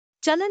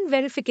Challan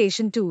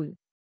verification tool.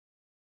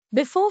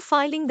 Before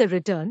filing the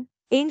return,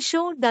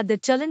 ensure that the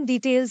Challan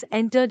details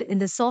entered in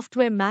the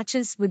software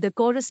matches with the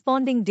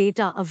corresponding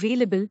data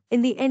available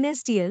in the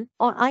NSDL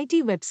or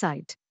IT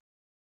website.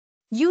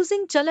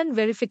 Using Challan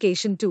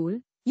verification tool,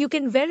 you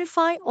can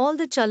verify all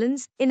the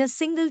challans in a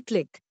single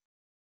click.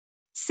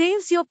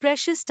 Saves your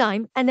precious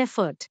time and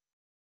effort.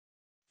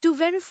 To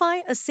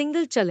verify a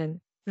single challan,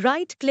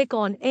 right-click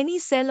on any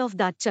cell of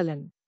that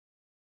challan.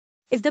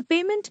 If the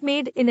payment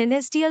made in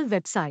NSDL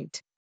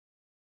website,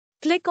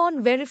 click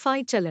on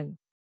Verify Challan.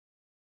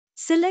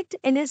 Select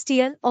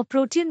NSDL or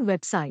Protean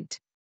website.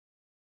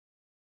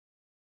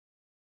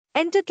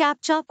 Enter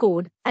CAPTCHA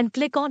code and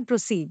click on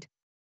Proceed.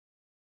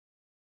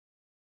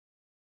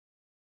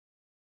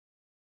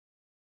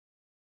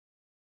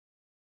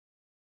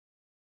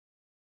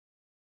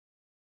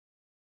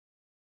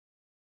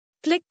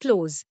 Click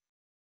Close.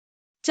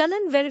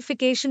 Challan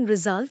verification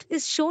result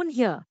is shown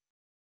here.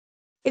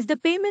 If the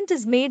payment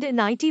is made in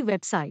IT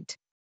website,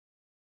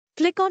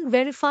 click on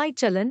Verify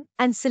Challan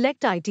and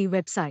select IT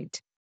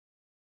website.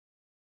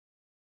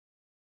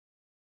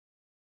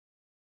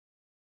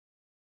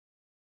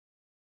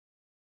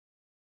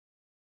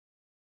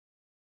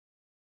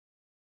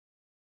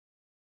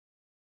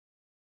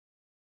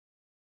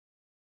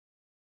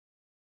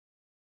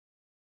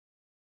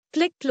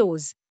 Click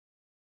Close.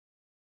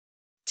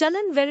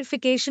 Challan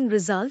verification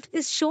result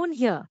is shown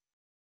here.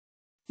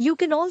 You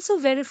can also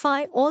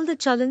verify all the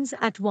challans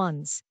at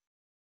once.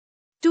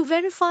 To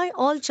verify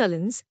all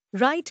challans,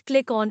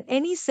 right-click on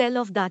any cell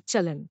of that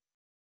challan.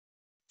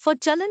 For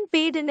challan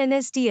paid in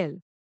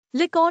NSDL,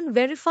 click on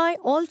Verify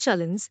All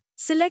Challans,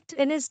 select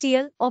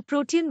NSDL or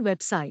Protean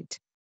website.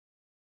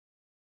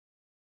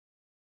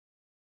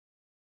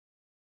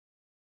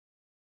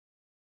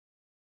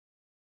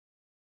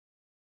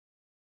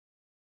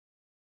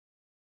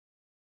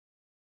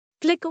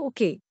 Click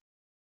OK.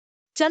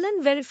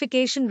 Challan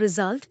verification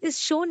result is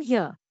shown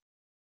here.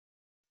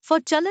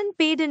 For challan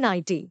paid in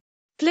IT,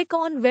 click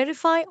on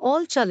Verify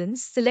All Challans,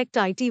 select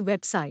IT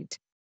website.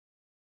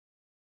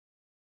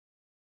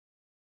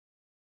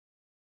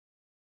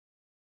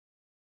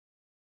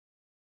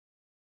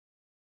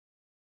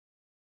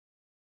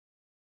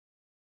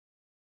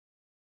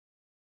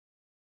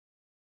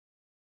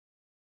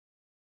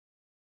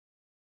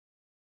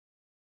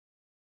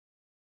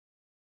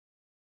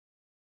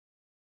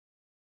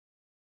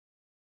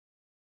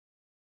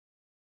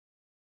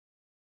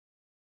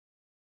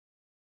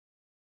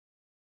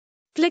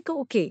 Click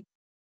OK.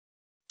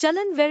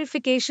 Challan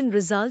verification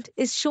result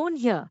is shown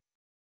here.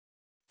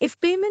 If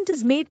payment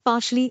is made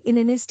partially in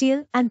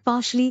NSDL and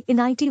partially in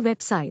IT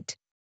website,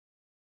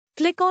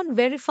 click on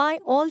Verify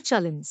All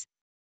Challans.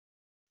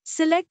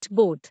 Select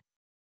both.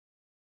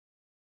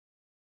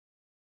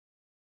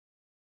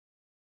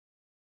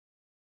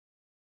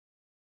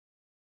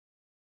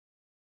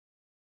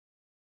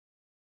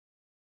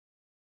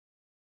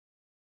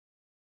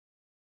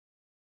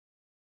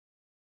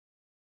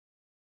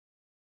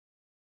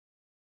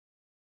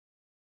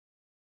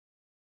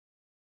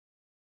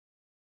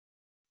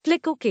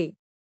 Click OK.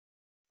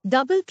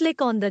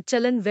 Double-click on the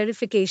challan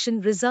verification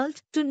result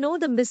to know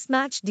the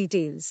mismatch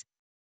details.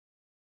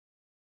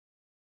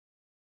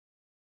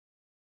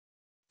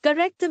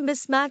 Correct the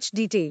mismatch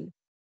detail.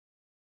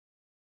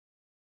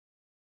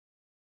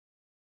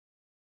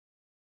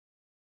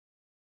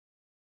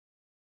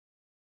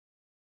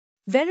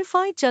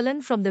 Verify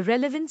challan from the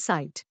relevant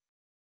site.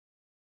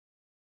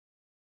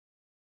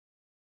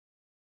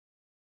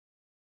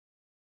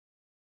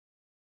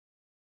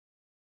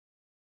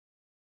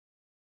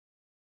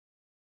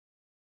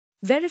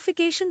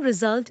 Verification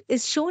result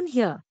is shown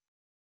here.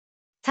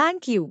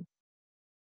 Thank you.